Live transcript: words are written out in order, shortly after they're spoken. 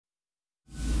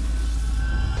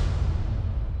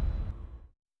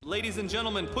Ladies and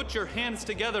gentlemen, put your hands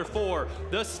together for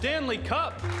the Stanley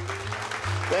Cup.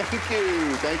 Thank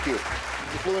you, thank you.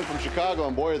 We flew in from Chicago,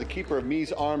 and boy, are the keeper of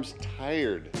Me's arms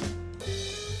tired.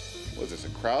 Was this a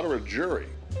crowd or a jury?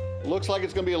 Looks like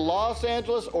it's gonna be Los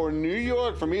Angeles or New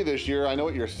York for me this year. I know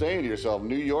what you're saying to yourself,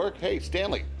 New York? Hey,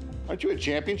 Stanley, aren't you a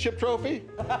championship trophy?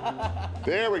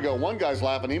 There we go, one guy's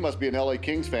laughing, he must be an LA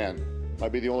Kings fan.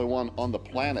 Might be the only one on the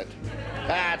planet.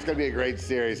 It's gonna be a great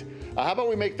series. How about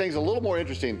we make things a little more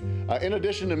interesting? In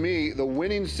addition to me, the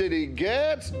winning city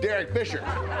gets Derek Fisher.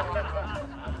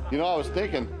 You know, I was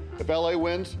thinking, if LA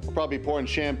wins, we'll probably be pouring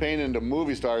champagne into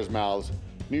movie stars' mouths.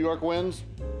 New York wins,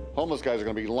 homeless guys are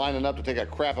gonna be lining up to take a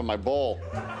crap in my bowl.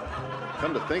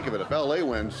 Come to think of it, if LA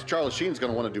wins, Charlie Sheen's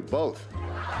gonna wanna do both.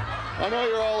 I know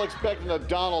you're all expecting a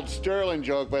Donald Sterling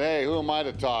joke, but hey, who am I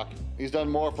to talk? He's done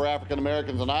more for African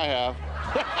Americans than I have.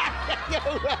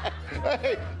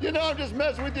 Hey, you know I'm just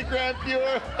messing with you, Grant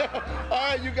Viewer. All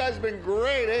right, you guys have been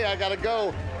great. Hey, I gotta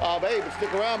go. Hey, but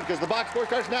stick around because the box score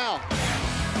starts now.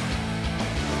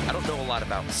 I don't know a lot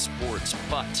about sports,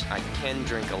 but I can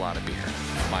drink a lot of beer.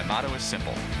 My motto is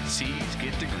simple: C's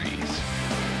get degrees.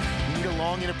 Need a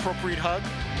long, inappropriate hug?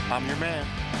 I'm your man.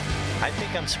 I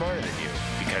think I'm smarter than you,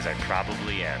 because I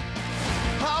probably am.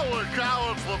 Howard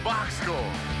Coward for box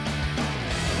score.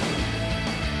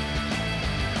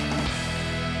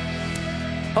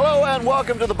 Hello and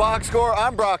welcome to the Box Score.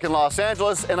 I'm Brock in Los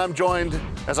Angeles, and I'm joined,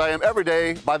 as I am every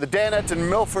day, by the Danettes in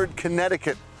Milford,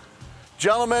 Connecticut.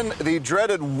 Gentlemen, the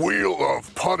dreaded Wheel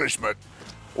of Punishment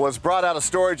was brought out of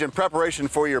storage in preparation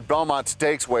for your Belmont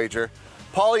Stakes wager.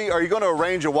 Paulie, are you going to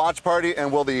arrange a watch party,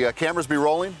 and will the cameras be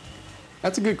rolling?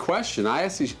 That's a good question. I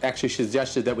actually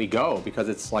suggested that we go because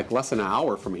it's like less than an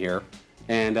hour from here,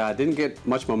 and didn't get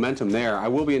much momentum there. I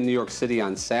will be in New York City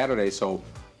on Saturday, so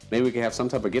maybe we could have some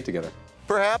type of get-together.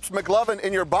 Perhaps, McLovin,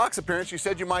 in your box appearance, you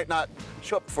said you might not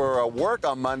show up for work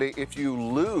on Monday if you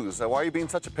lose. Why are you being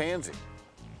such a pansy?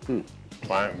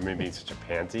 Why am I being such a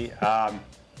pansy? Have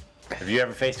you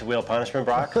ever faced a wheel of punishment,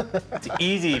 Brock? It's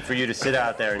easy for you to sit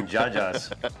out there and judge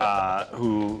us.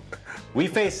 We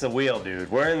face the wheel,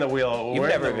 dude. We're in the wheel. You've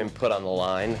never been put on the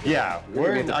line. Yeah,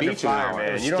 we're at the under beach fire, now.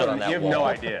 man. You have no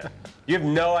idea. You have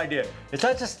no idea. It's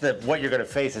not just what you're going to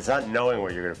face. It's not knowing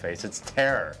what you're going to face. It's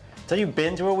terror. So you've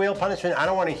been to a wheel of punishment? I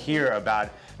don't want to hear about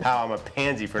how I'm a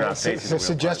pansy for not facing the wheel.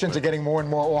 Suggestions are getting more and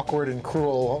more awkward and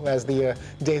cruel as the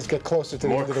days get closer to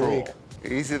the end of the week.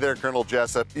 Easy there, Colonel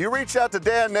Jessup. You reached out to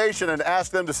Dan Nation and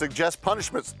asked them to suggest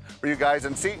punishments for you guys.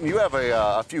 And Seton, you have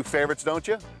a few favorites, don't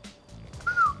you?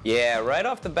 Yeah, right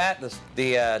off the bat,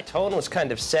 the tone was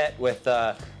kind of set with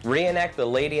reenact the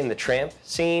Lady and the Tramp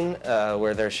scene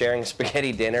where they're sharing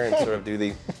spaghetti dinner and sort of do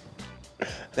the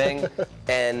thing,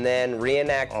 and then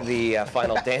reenact the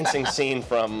final dancing scene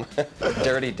from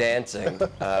Dirty Dancing,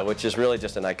 which is really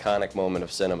just an iconic moment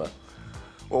of cinema.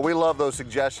 Well, we love those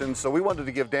suggestions, so we wanted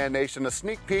to give Dan Nation a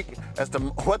sneak peek as to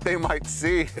what they might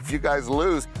see if you guys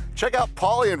lose. Check out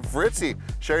Paulie and Fritzy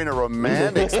sharing a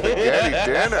romantic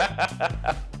spaghetti dinner.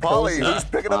 Paulie, who's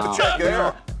picking up the check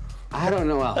there? I don't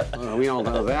know. Well, we all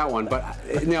know that one, but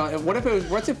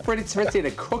what's if Fritzy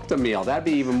had cooked a meal? That'd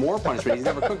be even more punishment. He's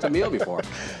never cooked a meal before.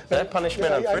 That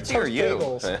punishment on Fritzy or you?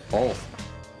 Both.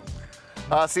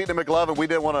 Seton and McLovin, we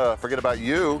didn't want to forget about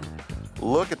you.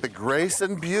 Look at the grace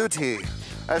and beauty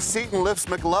as Seton lifts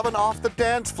McLovin off the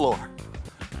dance floor.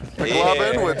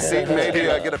 McLovin, would Seton maybe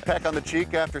get a peck on the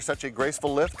cheek after such a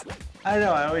graceful lift? I don't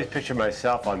know. I always picture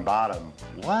myself on bottom.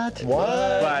 What?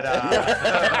 But,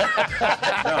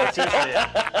 no, seriously,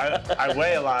 I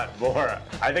weigh a lot more.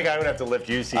 I think I would have to lift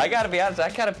you, Seton. I got to be honest, I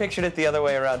kind of pictured it the other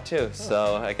way around, too.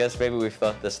 So I guess maybe we've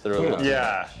thought this through a little bit.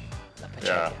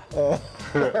 Yeah.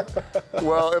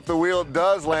 Well, if the wheel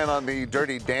does land on the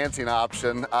Dirty Dancing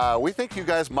option, we think you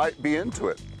guys might be into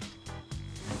it.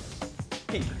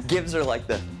 He gives her like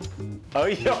the, oh,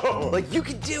 yo. like, you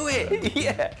can do it.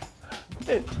 Yeah.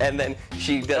 And then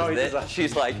she does this.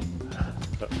 She's like,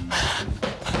 no,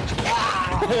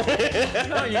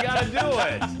 you gotta do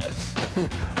it.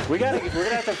 We're gonna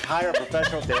have to hire a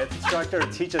professional dance instructor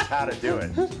to teach us how to do it.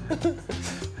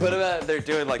 What about they're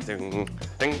doing like the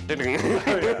ding, ding, ding.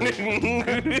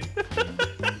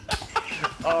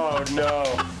 Oh no.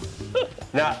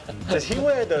 Now, Does he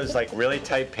wear those like really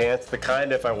tight pants? The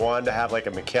kind if I wanted to have like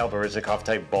a Mikhail Baryshnikov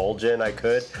type bulge in, I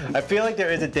could. I feel like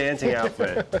there is a dancing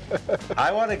outfit.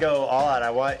 I want to go all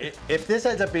out. If this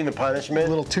ends up being the punishment, A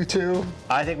little tutu.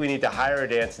 I think we need to hire a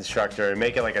dance instructor and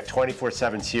make it like a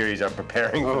 24/7 series on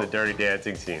preparing for the Dirty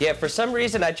Dancing scene. Yeah, for some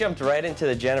reason I jumped right into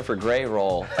the Jennifer Grey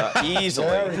role easily.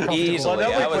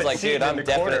 Well, I was like, seat dude, in I'm the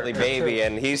definitely corner. Baby,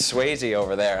 and he's Swayze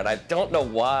over there, and I don't know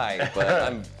why, but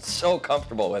I'm so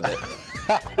comfortable with it.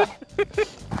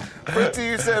 Fritzy,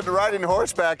 you said riding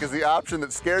horseback is the option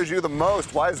that scares you the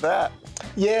most. Why is that?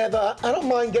 Yeah, I don't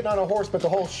mind getting on a horse, but the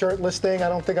whole shirtless thing, I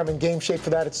don't think I'm in game shape for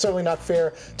that. It's certainly not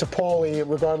fair to Paulie,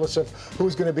 regardless of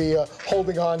who's going to be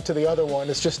holding on to the other one.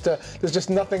 It's just there's just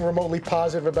nothing remotely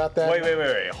positive about that.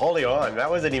 Wait. Holding on. That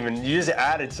wasn't even. You just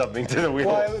added something to the wheel.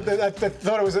 Well, I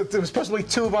thought it was supposed to be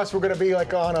two of us were going to be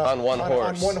like on one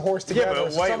horse together. Yeah,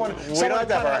 but why, we don't have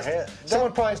to have our hands.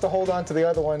 Someone probably has to hold on to the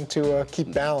other one to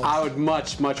keep balance. I would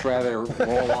much rather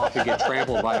roll off and get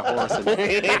trampled by a horse.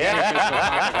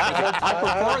 I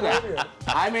prefer that.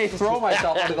 I may throw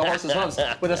myself under the horse's hooves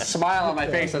with a smile on my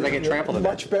face as I get trampled to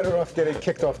death. Much better off getting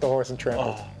kicked off the horse and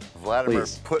trampled. Vladimir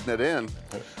putting it in.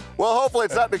 Well, hopefully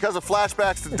it's not because of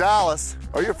flashbacks to Dallas.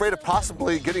 Are you afraid of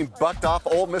possibly getting bucked off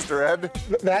old Mr. Ed?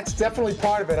 That's definitely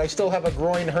part of it. I still have a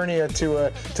groin hernia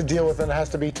to deal with, and it has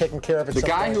to be taken care of at The some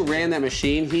guy point. who ran that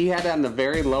machine, he had it on the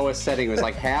very lowest setting. It was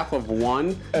like half of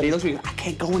one. And he looks at me, I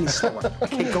can't go any slower. I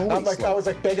can't go any slower. I was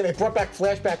like begging. It brought back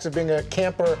flashbacks of being a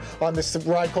camper on this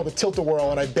ride called the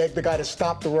Tilt-A-Whirl, and I begged the guy to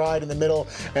stop the ride in the middle,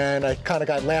 and I kind of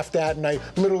got laughed at, and I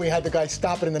literally had the guy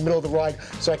stop it in the middle of the ride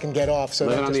so I can get off. So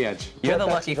living on the edge. You're the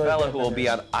lucky fella who will be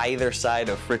on either side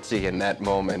of Fritzy in that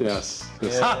moment. Yes.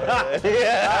 Take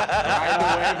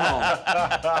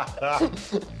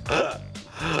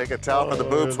a towel for the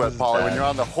boob sweat, Paulie, when you're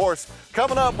on the horse.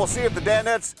 Coming up, we'll see if the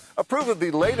Danettes approve of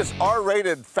the latest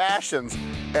R-rated fashions,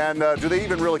 and do they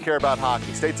even really care about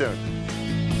hockey? Stay tuned.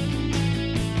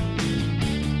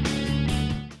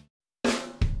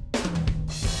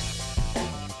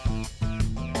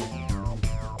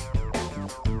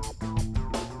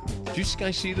 Did you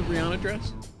guys see the Rihanna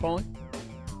dress, Paulie?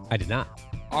 I did not.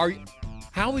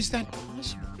 How is that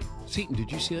possible? Seton,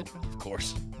 did you see that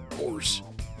dress? Of course.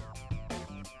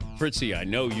 Fritzy, I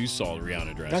know you saw the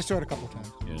Rihanna dress. I saw it a couple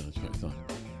times. Yeah, that's what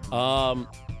I thought.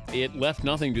 It left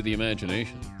nothing to the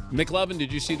imagination. McLovin,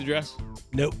 did you see the dress?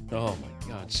 Nope. Oh, my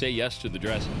God. Say yes to the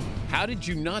dress. How did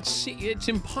you not see? It's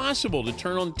impossible to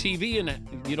turn on TV and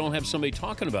you don't have somebody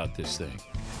talking about this thing.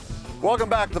 Welcome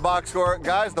back to the Box Score.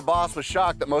 Guys, the boss was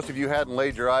shocked that most of you hadn't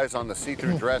laid your eyes on the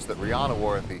see-through dress that Rihanna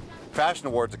wore at the Fashion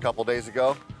Awards a couple days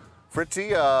ago. Fritzy,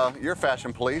 you're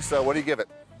fashion police. What do you give it?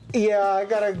 Yeah, I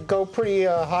gotta go pretty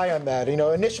high on that. You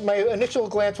know, my initial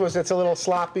glance was it's a little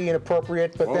sloppy,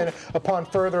 inappropriate, but then upon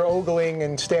further ogling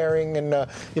and staring and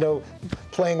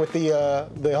playing with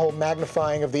the whole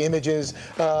magnifying of the images,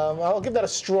 I'll give that a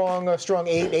strong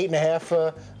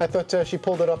 8.5. I thought she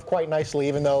pulled it off quite nicely,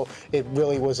 even though it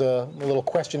really was a little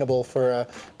questionable for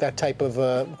that type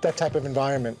of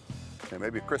environment. Yeah,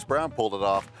 maybe Chris Brown pulled it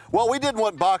off. Well, we didn't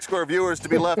want Box Score viewers to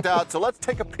be left out, so let's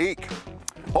take a peek.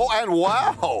 Oh, and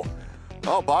wow!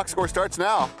 Oh, Box Score starts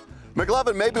now.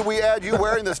 McLovin, maybe we add you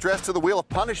wearing this dress to the Wheel of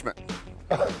Punishment.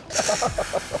 Can't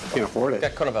afford it.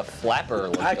 Got kind of a flapper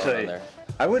look going on there.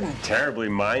 I wouldn't terribly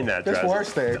mind that dress. There's worse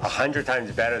things. 100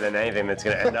 times better than anything that's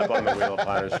going to end up on the Wheel of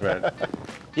Punishment.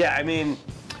 Yeah, I mean,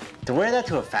 to wear that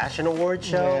to a fashion award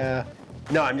show? Yeah.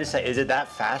 No, I'm just saying, is it that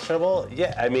fashionable?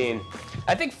 Yeah, I mean,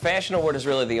 I think Fashion Award is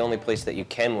really the only place that you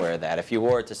can wear that. If you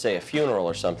wore it to, say, a funeral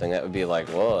or something, that would be like,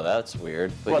 whoa, that's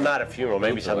weird. But well, not a funeral,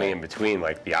 maybe something in between,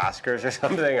 like the Oscars or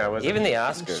something. Even the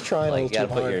Oscars. Trying like, a you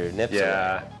gotta little put too your nips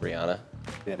away, Rihanna.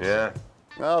 Yeah.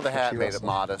 Well, the hat made it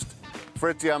modest.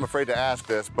 Fritzy, I'm afraid to ask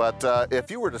this, but if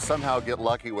you were to somehow get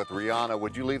lucky with Rihanna,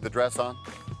 would you leave the dress on?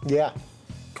 Yeah,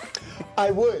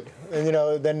 I would. And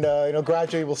then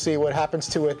gradually we'll see what happens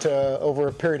to it over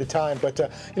a period of time.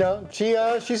 But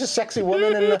she's a sexy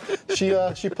woman, and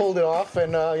she pulled it off,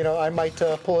 and I might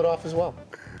pull it off as well.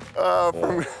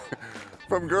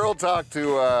 From girl talk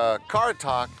to car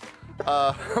talk,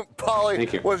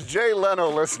 Paulie, was Jay Leno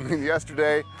listening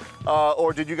yesterday,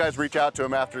 or did you guys reach out to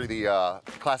him after the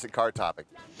classic car topic?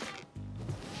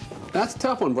 That's a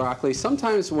tough one, Broccoli.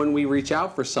 Sometimes when we reach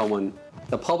out for someone,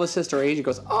 the publicist or agent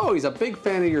goes, oh, he's a big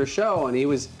fan of your show, and he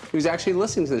was actually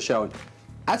listening to the show. And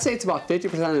I'd say it's about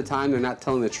 50% of the time they're not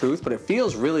telling the truth, but it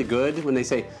feels really good when they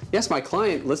say, yes, my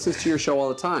client listens to your show all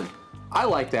the time. I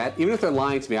like that. Even if they're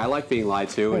lying to me, I like being lied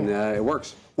to, and it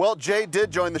works. Well, Jay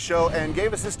did join the show and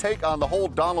gave us his take on the whole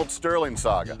Donald Sterling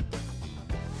saga.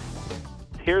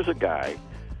 Here's a guy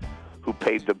who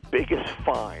paid the biggest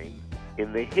fine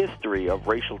in the history of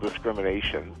racial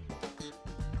discrimination,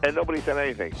 and nobody said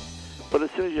anything. But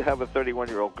as soon as you have a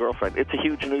 31-year-old girlfriend, it's a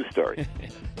huge news story.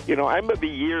 You know, I remember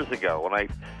years ago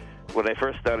when I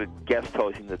first started guest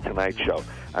hosting the Tonight Show.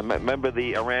 I remember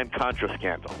the Iran-Contra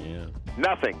scandal. Yeah.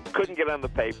 Nothing. Couldn't get on the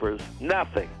papers.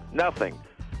 Nothing.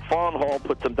 Fawn Hall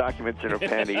put some documents in her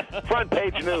panties. Front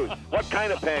page news. What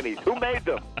kind of panties? Who made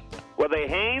them? Were they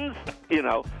Hanes? You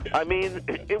know, I mean,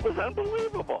 it was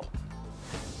unbelievable.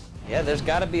 Yeah, there's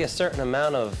got to be a certain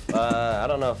amount of, I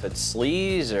don't know if it's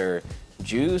sleaze or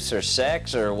juice or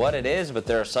sex or what it is, but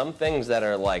there are some things that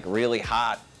are like really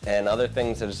hot and other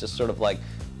things that is just sort of like,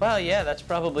 well, yeah, that's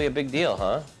probably a big deal,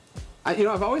 huh? You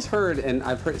know, I've always heard, and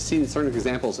seen certain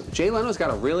examples, Jay Leno's got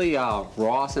a really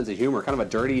raw sense of humor, kind of a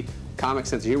dirty comic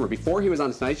sense of humor. Before he was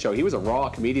on Tonight Show, he was a raw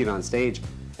comedian on stage,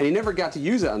 and he never got to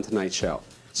use it on Tonight Show.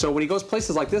 So when he goes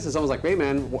places like this, it's almost like, hey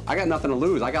man, I got nothing to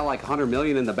lose. I got like 100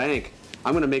 million in the bank.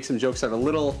 I'm going to make some jokes that are a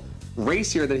little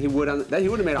racier than he would have made.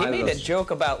 He made a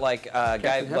joke about like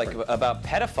about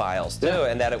pedophiles too,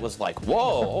 and that it was like,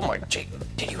 whoa, oh my,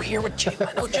 did you hear what Jay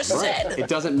Leno just said? It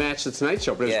doesn't match the Tonight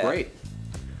Show, but it's great.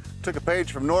 Took a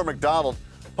page from Norm Macdonald.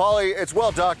 Paulie, it's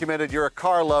well documented you're a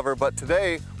car lover, but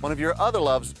today one of your other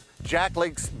loves, Jack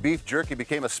Link's Beef Jerky,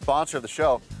 became a sponsor of the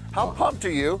show. How pumped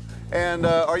are you? And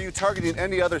are you targeting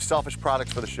any other selfish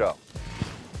products for the show?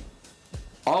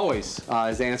 Always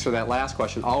is the answer to that last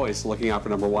question. Always looking out for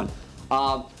number one.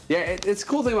 Yeah, it's a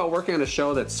cool thing about working on a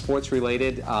show that's sports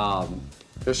related.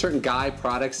 There's certain guy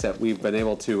products that we've been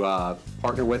able to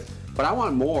partner with, but I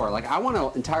want more. Like I want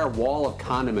an entire wall of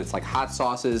condiments, like hot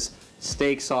sauces,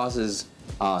 steak sauces,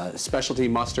 specialty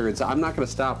mustards. I'm not going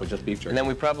to stop with just beef jerky. And then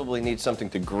we probably need something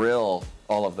to grill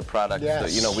all of the products. Yes.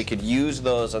 So, you know, we could use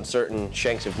those on certain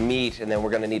shanks of meat, and then we're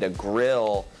going to need a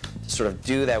grill to sort of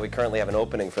do that. We currently have an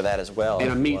opening for that as well.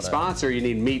 And a meat sponsor, you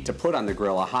need meat to put on the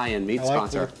grill, a high-end meat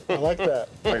sponsor. I like that.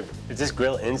 Wait, is this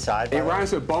grill inside? It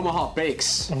rhymes with Bomaha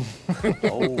Bakes.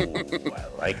 Oh, I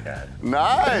like that.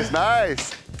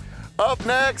 Nice. Up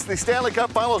next, the Stanley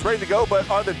Cup Final is ready to go, but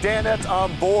are the Danettes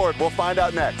on board? We'll find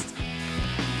out next.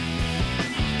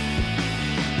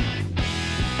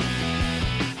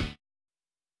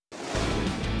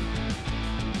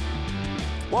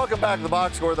 Welcome back to the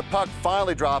Box Score. The puck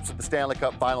finally drops at the Stanley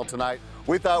Cup Final tonight.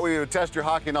 We thought we would test your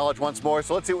hockey knowledge once more,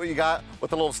 so let's see what you got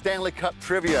with a little Stanley Cup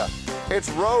trivia. It's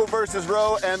row versus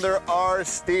row, and there are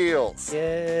steals.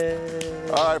 Yay.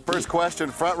 All right, first question,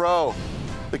 front row.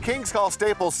 The Kings call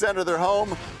Staples Center their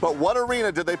home, but what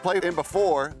arena did they play in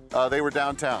before they were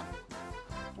downtown?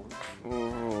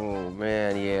 Oh,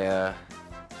 man, yeah.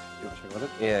 You want to check with it?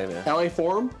 Yeah, man. LA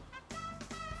Forum?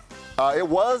 It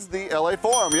was the LA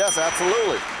Forum, yes,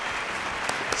 absolutely.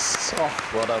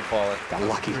 Well done, Paulie. Got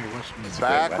lucky.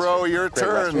 Back row, your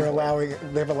turn.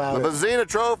 They've allowed The it. Vezina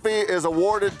Trophy is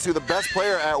awarded to the best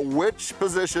player at which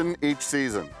position each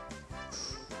season?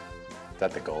 Is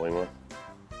that the goalie one?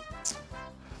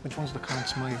 Which one's the Conn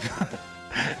Smythe?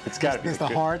 It's got to be There's the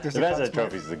heart, there's the the best of Conn the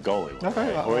trophies is the goalie one,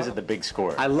 Okay, right? Or is it the big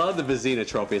score? I love the Vezina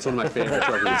Trophy. It's one of my favorite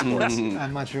trophies in sports.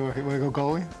 I'm not sure. We're going to go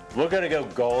goalie? We're going to go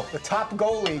goal. The top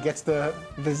goalie gets the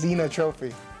Vezina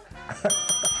Trophy.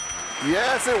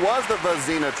 Yes, it was the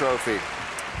Vezina Trophy.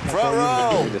 Front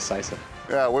row. Very decisive.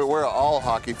 Yeah, we're all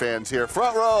hockey fans here.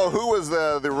 Front row, who was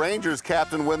the Rangers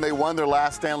captain when they won their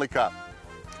last Stanley Cup?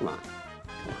 Come on.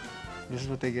 This is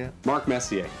what they get. Mark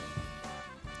Messier.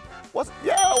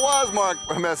 Yeah, it was Mark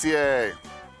Messier.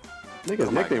 I think his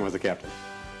nickname was the captain.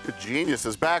 Good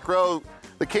geniuses. Back row,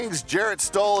 the Kings' Jarrett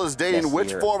Stoll is dating Yes, which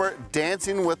sir. former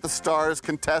Dancing with the Stars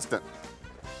contestant?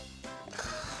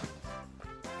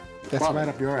 That's right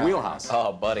up your alley. Wheelhouse.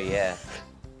 Oh, buddy, yeah.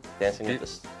 Dancing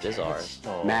with the Stars.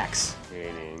 Oh, Max.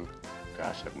 dating.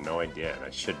 Gosh, I have no idea, and I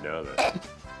should know this.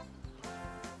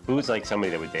 Who's like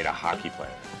somebody that would date a hockey player?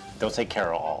 Don't say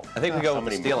Carol All. I think we go with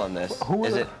the Somebody steal more. on this. Who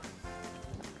Is was it?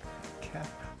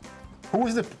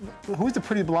 Who's the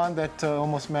pretty blonde that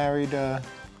almost married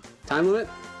Time limit?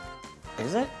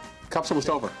 Is it? Cup's almost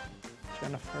over.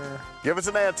 Jennifer? Give us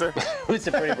an answer. Who's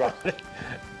the pretty broad?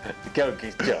 Go,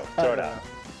 Joe, throw it out.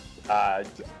 I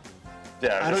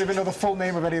don't even know the full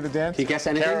name of any of the dancers. Can you guess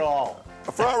anything? Carol All.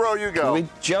 Front row, you go. We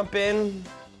jump in.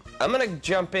 I'm going to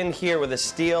jump in here with a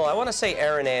steal. I want to say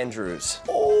Aaron Andrews.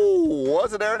 Oh,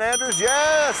 was it Aaron Andrews?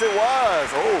 Yes, it was.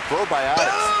 Oh,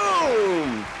 probiotics.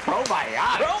 Boom!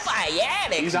 Probiotics.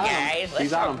 Probiotics, He's on 'em. guys. Let's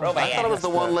He's on talk 'em. probiotics. I thought it was the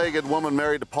one-legged woman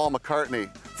married to Paul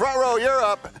McCartney. Front row, you're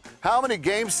up. How many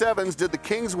Game 7s did the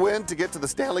Kings win to get to the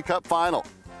Stanley Cup Final?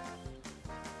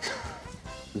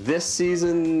 This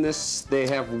season, they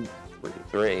have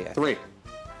Three. three.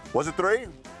 Was it 3?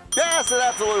 Yes, it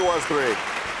absolutely was 3.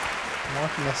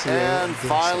 Mark Messier. And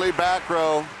finally, back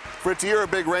row. Fritzy, you're a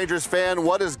big Rangers fan.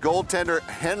 What is goaltender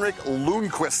Henrik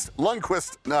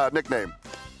Lundqvist nickname?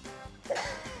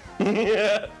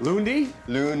 Lundy?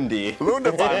 Lundy.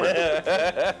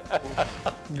 Lundefeimer.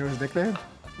 You know his nickname?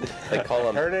 They call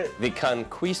him Heard it the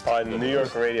Conquistador. on New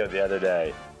York radio the other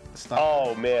day.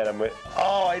 Oh man,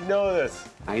 I know this.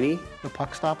 Tiny? The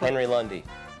puck stopper? Henry Lundy.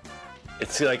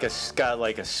 It's like got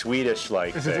like a Swedish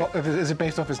like Is thing. it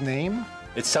based off his name?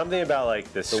 It's something about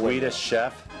like the Swedish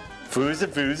chef. Fusa.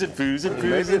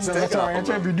 Maybe it's That's our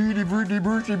answer.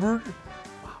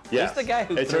 Yeah. Who's the guy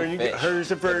who threw fish?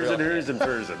 Hers and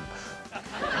furs.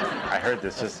 I heard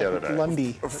this just the other day.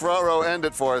 Lundy. Front row, end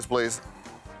it for us, please.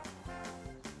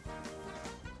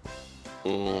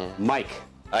 Mike.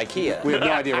 IKEA. We have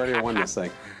no idea where anyone won this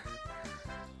thing.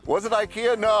 Was it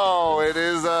IKEA? No, it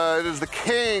is the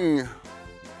King.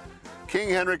 King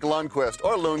Henrik Lundqvist,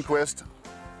 or Lundqvist.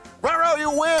 Front row, you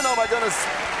win! Oh my goodness.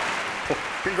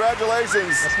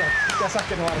 Congratulations. That's not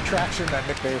getting a lot of traction, that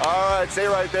nickname. All right, stay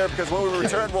right there because when we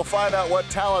return, we'll find out what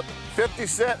talent 50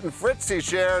 Cent and Fritzy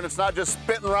share, and it's not just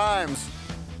spitting rhymes.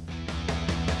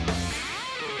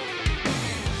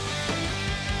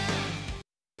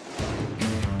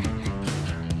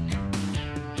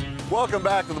 Welcome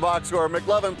back to the Box Score.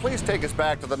 McLovin, please take us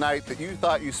back to the night that you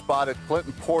thought you spotted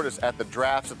Clinton Portis at the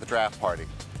draft party.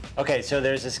 Okay, so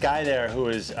there's this guy there who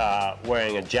was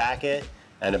wearing a jacket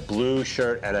and a blue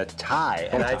shirt and a tie,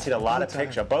 and I'd seen a lot of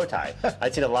pictures, a bow tie.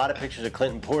 I'd seen a lot of pictures of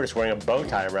Clinton Portis wearing a bow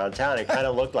tie around town. It kind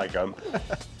of looked like him.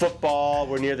 Football,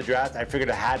 we're near the draft. I figured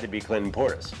it had to be Clinton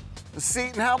Portis.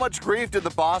 Seton, how much grief did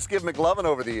the boss give McLovin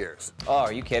over the years? Oh,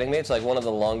 are you kidding me? It's like one of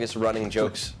the longest running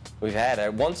jokes we've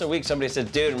had. Once a week, somebody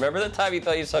said, dude, remember the time you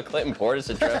thought you saw Clinton Portis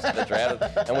at the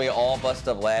draft? And we all bust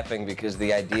up laughing because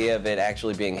the idea of it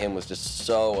actually being him was just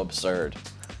so absurd.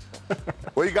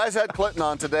 Well, you guys had Clinton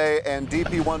on today, and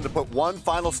DP wanted to put one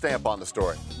final stamp on the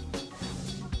story.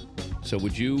 So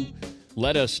would you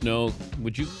let us know,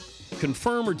 would you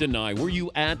confirm or deny, were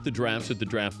you at the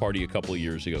draft party a couple of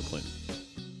years ago, Clinton?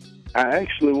 I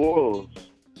actually was.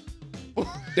 I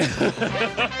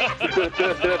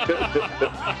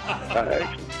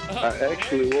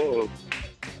actually was.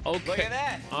 Okay. Look at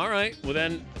that. All right. Well,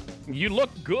 then, you look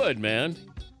good, man.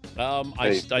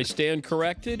 I stand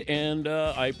corrected, and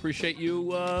I appreciate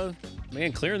you,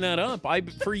 man, clearing that up.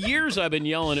 For years, I've been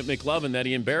yelling at McLovin that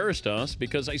he embarrassed us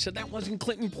because I said that wasn't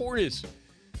Clinton Portis.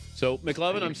 So,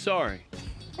 McLovin, I'm sorry.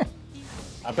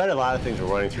 I bet a lot of things were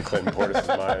running through Clinton Portis'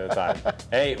 mind at the time.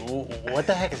 Hey, what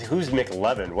the heck who's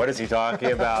McLovin? What is he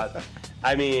talking about?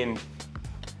 I mean,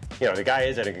 you know, the guy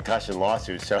is in a concussion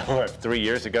lawsuit, so 3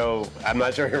 years ago, I'm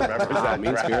not sure he remembers that.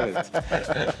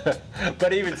 Mean-spirited.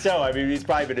 But even so, I mean, he's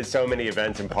probably been to so many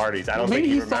events and parties. I don't think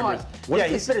he remembers. Yeah,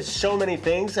 he's been to so many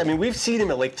things. I mean, we've seen him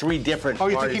at like 3 different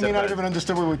parties. Oh, you think he may not have even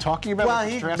understood what we were talking about? Well,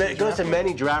 he goes to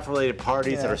many draft-related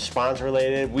parties that are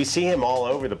sponsor-related. We see him all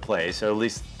over the place, or at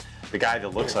least the guy that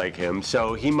looks like him.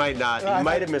 So he might not, he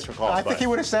might have misrecalled. I think he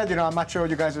would have said, you know, I'm not sure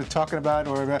what you guys are talking about,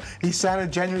 or he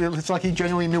sounded genuinely, it's like he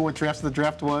genuinely knew what the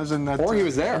draft was, and that, or he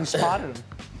was there and spotted him.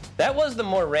 That was the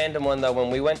more random one, though,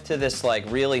 when we went to this, like,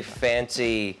 really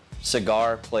fancy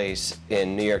cigar place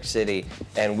in New York City,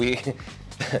 and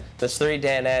there's 3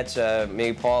 Danettes,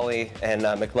 me, Paulie, and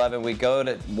McLovin. We go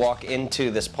to walk into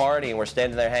this party, and we're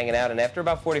standing there hanging out, and after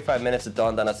about 45 minutes, it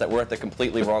dawned on us that we're at the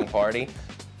completely wrong party.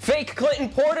 Fake Clinton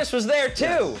Portis was there, too.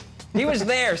 Yes. He was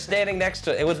there, standing next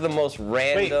to it. It was the most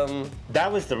random. Wait,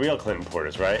 that was the real Clinton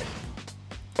Portis, right?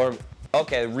 Or,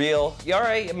 okay, real. You all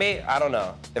right? I don't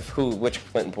know which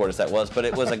Clinton Portis that was, but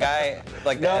it was a guy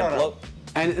like that. No.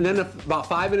 And then about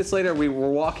 5 minutes later, we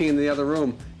were walking in the other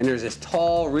room, and there's this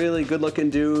tall, really good-looking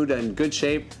dude and good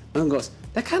shape. And he goes,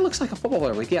 that guy looks like a football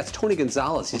player. I'm like, yeah, it's Tony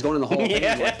Gonzalez. He's going in the Hall of Fame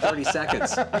in like 30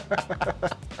 seconds.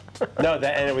 No,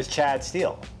 and it was Chad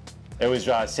Steele. It was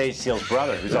Sage Steele's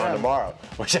brother, who's on tomorrow,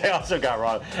 which I also got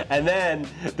wrong. And then,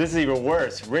 this is even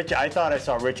worse. I thought I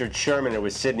saw Richard Sherman. It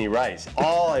was Sidney Rice,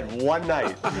 all in one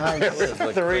night. Nice.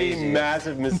 3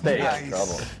 massive mistakes.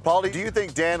 Nice. Paulie, do you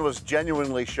think Dan was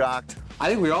genuinely shocked? I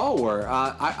think we all were.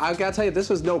 I gotta tell you, this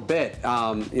was no bit.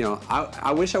 You know,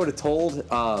 I wish I would have told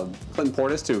Clinton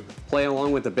Portis to play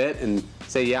along with the bit and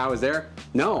say, yeah, I was there.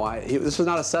 No, this was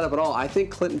not a setup at all. I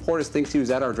think Clinton Portis thinks he was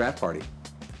at our draft party.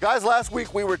 Guys, last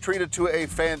week we were treated to a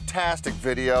fantastic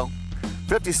video.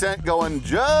 50 Cent going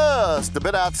just a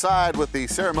bit outside with the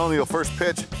ceremonial first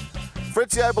pitch.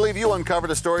 Fritzy, I believe you uncovered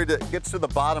a story that gets to the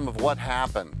bottom of what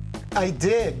happened. I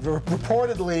did.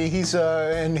 Reportedly,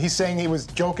 and he's saying he was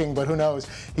joking, but who knows?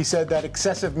 He said that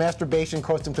excessive masturbation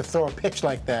caused him to throw a pitch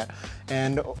like that.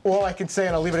 And all I can say,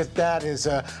 and I'll leave it at that, is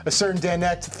a certain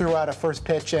Danette threw out a first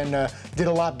pitch and did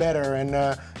a lot better.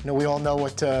 And we all know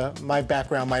what my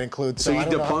background might include. So you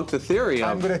debunked the theory.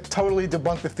 I'm going to totally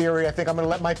debunk the theory. I think I'm going to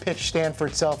let my pitch stand for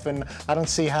itself, and I don't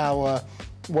see how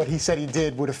what he said he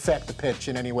did would affect the pitch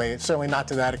in any way. Certainly not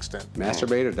to that extent.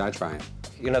 Masturbate or die trying.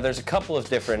 There's a couple of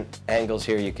different angles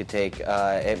here you could take.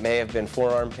 It may have been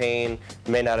forearm pain. It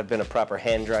may not have been a proper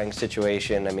hand drying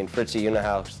situation. I mean, Fritzy, you know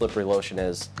how slippery lotion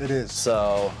is. It is.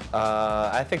 So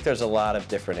I think there's a lot of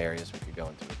different areas we could go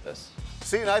into with this.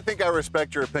 See, and I think I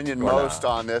respect your opinion most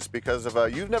on this because of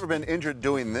you've never been injured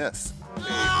doing this.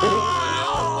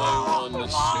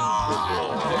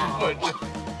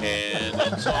 And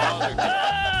it's on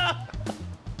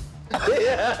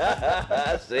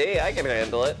Yeah. See, I can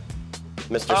handle it.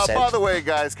 Mr. By the way,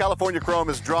 guys, California Chrome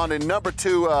is drawn in number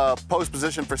 2 post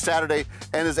position for Saturday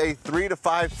and is a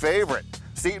 3-5 favorite.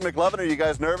 Seton McLovin, are you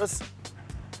guys nervous?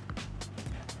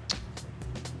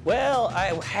 Well,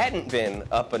 I hadn't been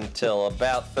up until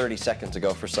about 30 seconds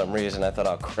ago for some reason. I thought,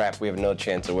 oh crap, we have no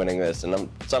chance of winning this. And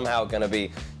I'm somehow going to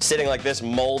be sitting like this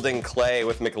molding clay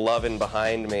with McLovin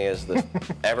behind me as the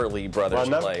Everly Brothers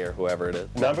play or whoever it is.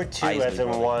 Number 2 hasn't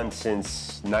won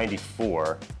since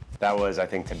 '94. That was, I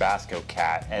think, Tabasco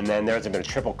Cat. And then there hasn't been a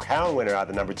Triple Crown winner out of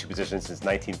the number 2 position since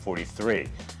 1943.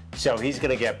 So he's going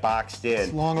to get boxed in.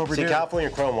 It's long overdue. So California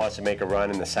Chrome wants to make a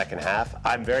run in the second half.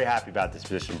 I'm very happy about this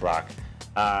position, Brock.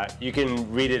 You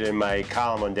can read it in my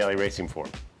column on Daily Racing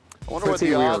Form. I wonder what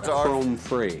the odds are. Chrome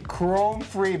free. Chrome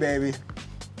free, baby.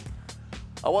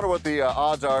 I wonder what the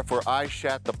odds are for I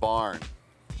Shat the Barn.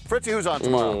 Fritzy, who's on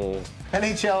tomorrow?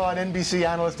 NHL on NBC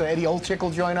analyst Eddie Olczyk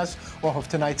will join us off of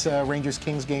tonight's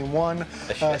Rangers-Kings Game 1.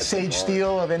 Sage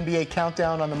Steele of NBA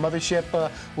Countdown on the Mothership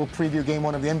will preview Game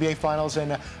 1 of the NBA Finals,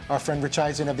 and our friend Rich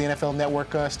Eisen of the NFL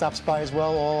Network stops by as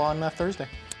well, all on Thursday.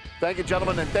 Thank you,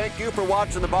 gentlemen, and thank you for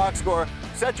watching The Box Score.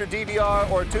 Set your DVR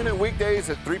or tune in weekdays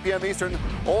at 3 p.m. Eastern,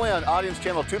 only on Audience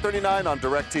Channel 239 on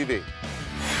DirecTV.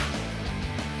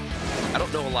 I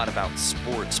don't know a lot about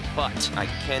sports, but I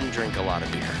can drink a lot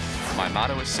of beer. My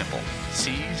motto is simple.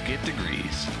 C's get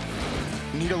degrees.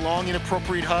 Need a long,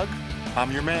 inappropriate hug?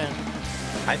 I'm your man.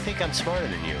 I think I'm smarter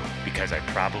than you, because I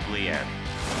probably am.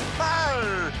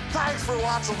 Hey, thanks for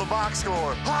watching The Box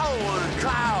Score. Holy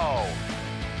cow!